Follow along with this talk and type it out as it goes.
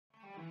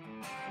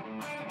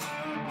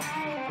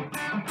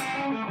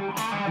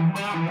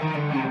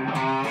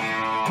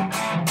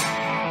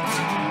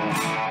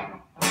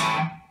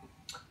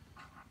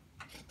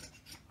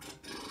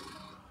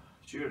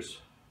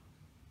Cheers.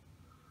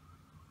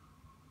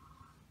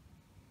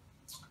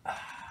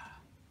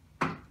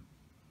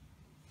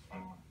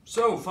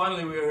 So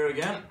finally we are here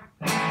again,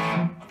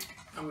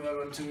 and we are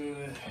going to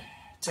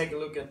take a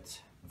look at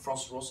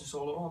Francis Rossis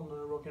solo on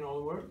Rockin all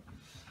the World.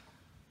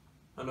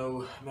 I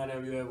know many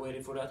of you are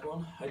waiting for that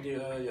one. I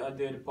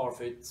did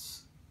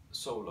Parfit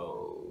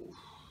solo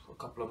a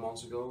couple of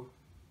months ago,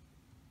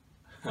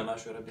 and I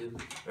should have been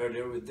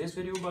earlier with this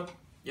video, but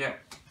yeah,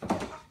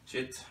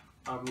 shit,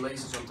 I'm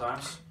lazy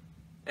sometimes.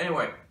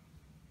 Anyway,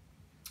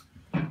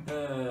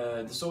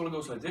 the solo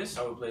goes like this.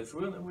 I will play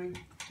through and then we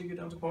take it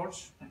down to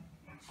parts.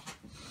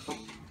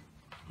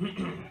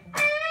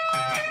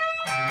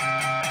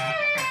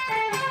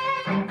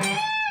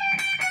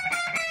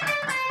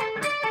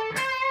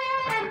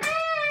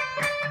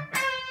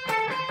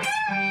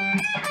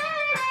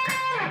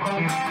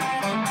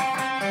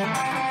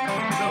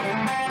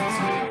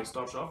 So,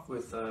 starts off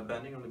with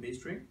bending on the B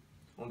string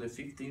on the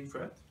 15th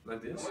fret,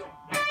 like this.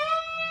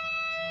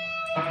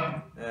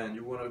 And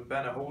you want to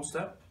bend a whole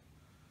step.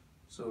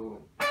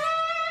 So,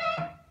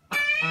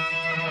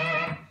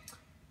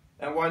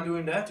 and while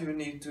doing that, you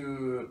need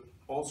to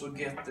also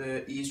get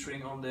the E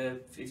string on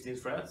the 15th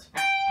fret.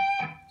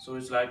 So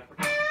it's like,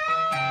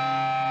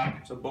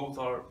 so both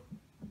are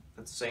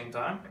at the same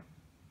time.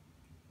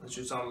 It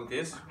should sound like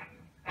this.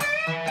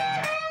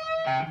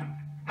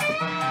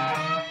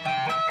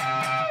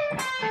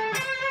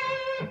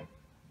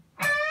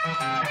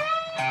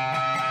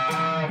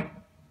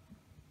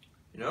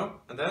 You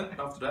know, and then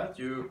after that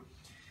you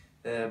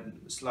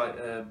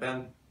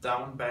bend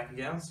down back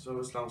again, so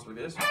it sounds like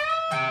this.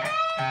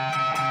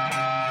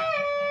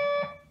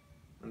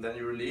 And then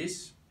you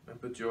release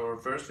and put your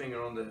first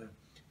finger on the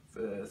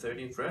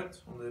 13th fret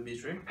on the B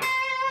string.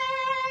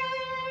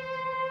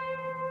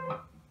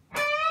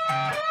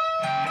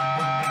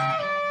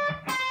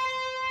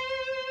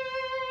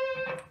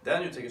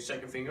 Then you take a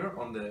second finger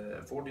on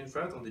the 14th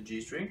fret on the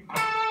G string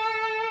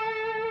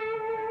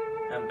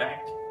and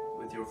back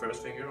with your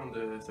first finger on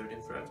the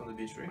 13th fret on the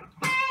B string.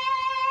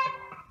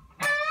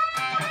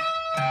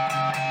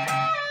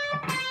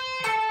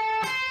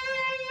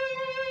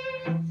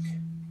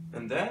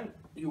 And then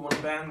you want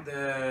to bend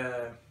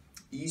the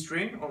E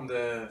string on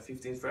the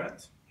 15th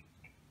fret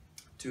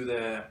to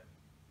the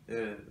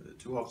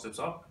 2 half steps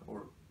up,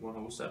 or 1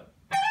 whole step.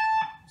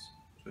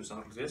 So it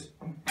sounds like this.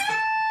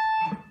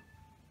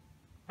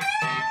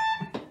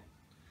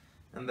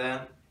 And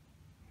then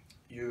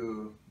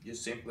you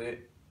simply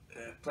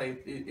play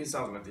it. It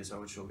sounds like this. I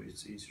will show you.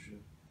 It's easier to.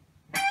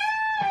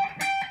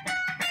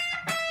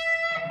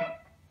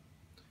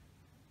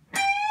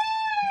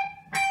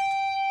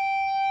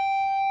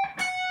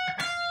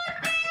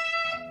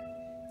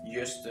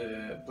 Just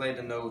play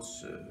the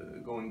notes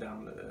going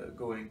down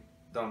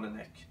the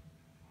neck,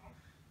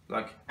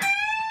 like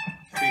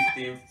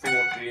 15,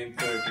 14,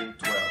 13,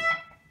 12.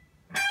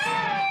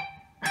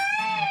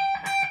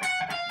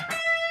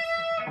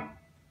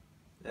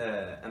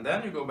 And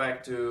then you go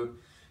back to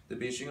the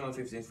B string on the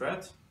 15th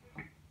fret.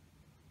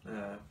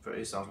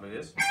 It sounds like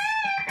this.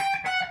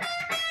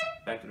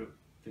 Back to the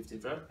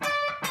 15th fret.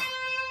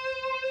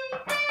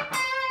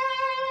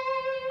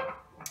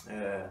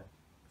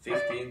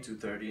 15 to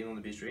 13 on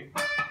the B string,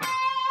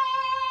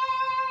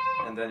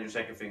 and then your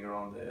second finger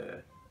on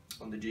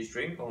the G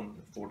string on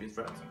the 14th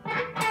fret.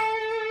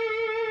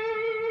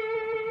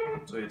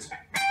 So it's,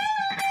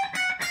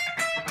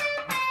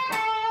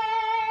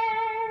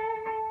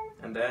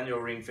 and then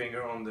your ring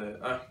finger on the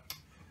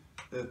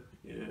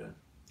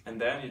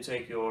and then you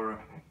take your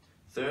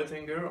third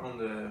finger on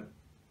the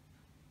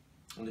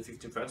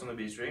 15th fret on the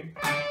B string,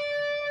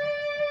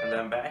 and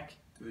then back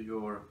to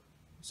your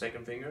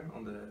second finger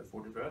on the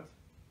 14th fret.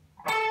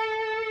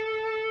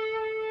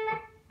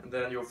 And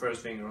then your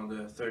first finger on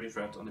the 30th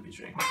fret on the B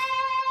string.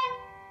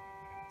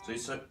 So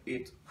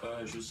it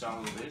should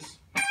sound like this.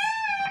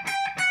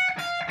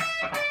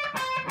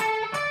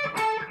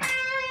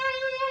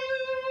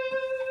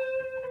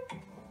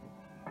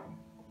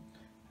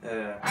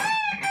 And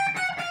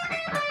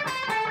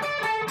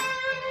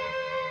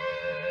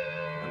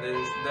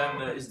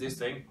then is this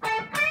thing.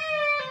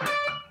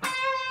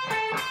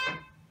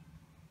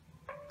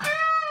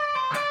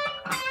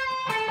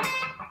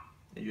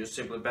 You just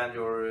simply bend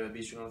your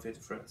B string on the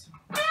 50th fret,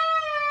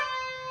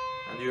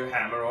 and you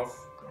hammer off.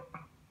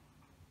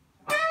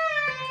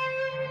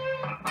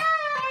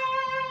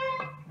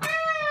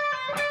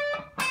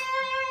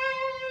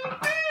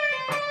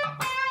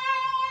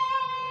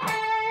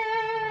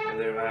 And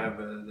there I have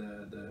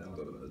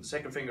the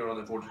second finger on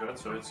the 40th fret,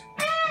 so it's.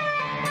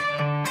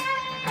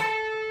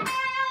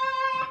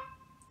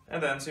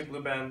 And then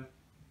simply bend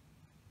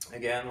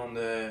again on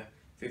the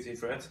 15th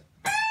fret.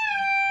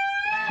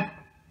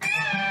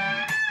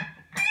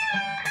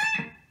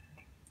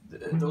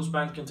 Those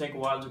bends can take a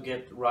while to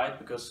get right,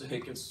 because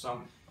it can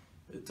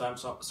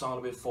sometimes sound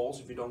a bit false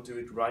if you don't do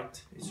it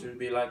right. It should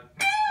be like,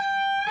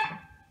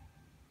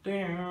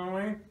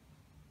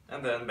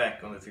 and then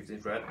back on the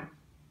 15th fret.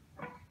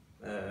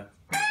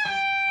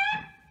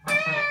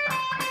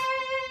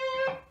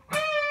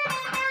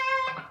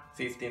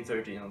 15,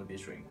 13 on the B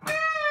string,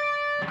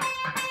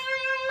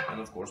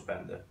 and of course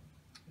bend the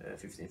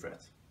 15th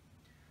fret.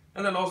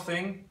 And the last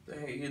thing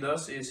he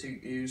does is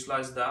he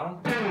slides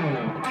down,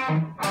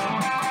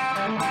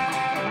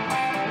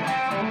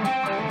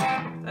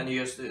 and he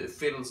just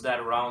fiddles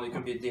that around. It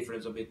can be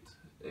different a bit.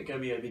 It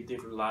can be a bit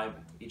different live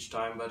each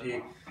time, but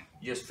he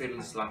just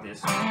fiddles like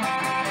this. And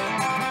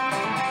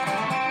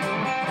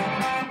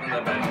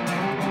then back.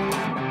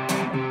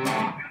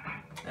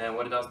 And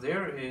what it does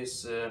there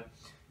is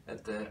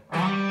at the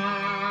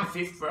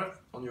 5th fret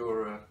on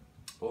your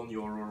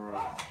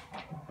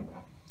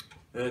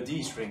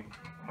D string,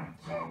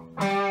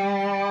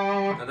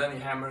 and then he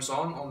hammers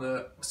on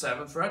the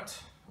 7th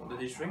fret on the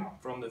D string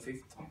from the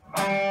 5th.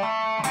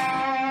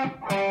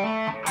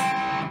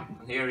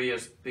 And here he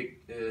just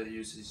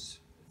uses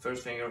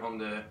first finger on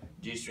the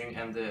G string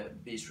and the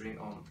B string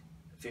on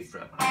 5th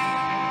fret.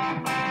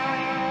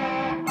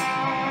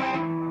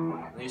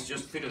 And he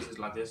just fiddles it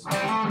like this.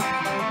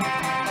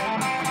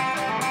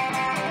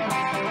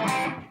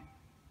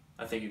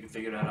 I think you can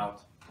figure that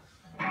out.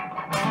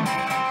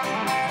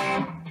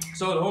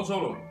 So the whole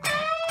solo.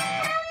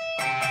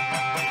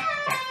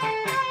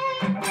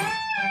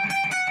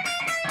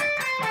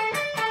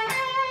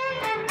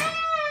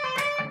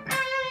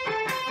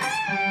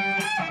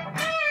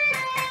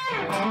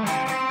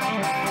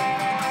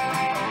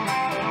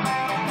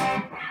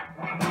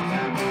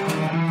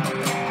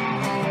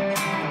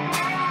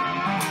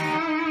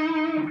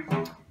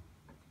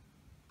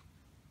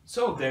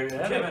 So there you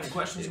have it. Any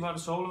questions about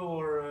the solo,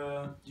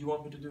 or do you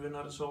want me to do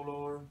another solo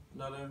or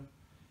another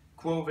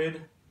quo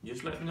vid?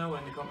 Just let me know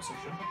in the comment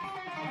section.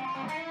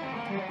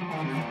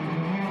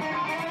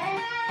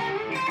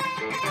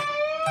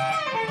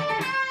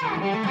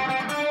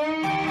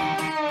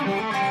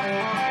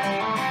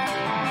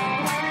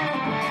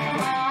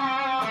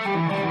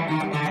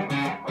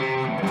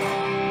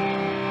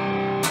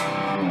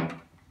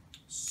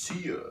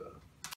 See ya.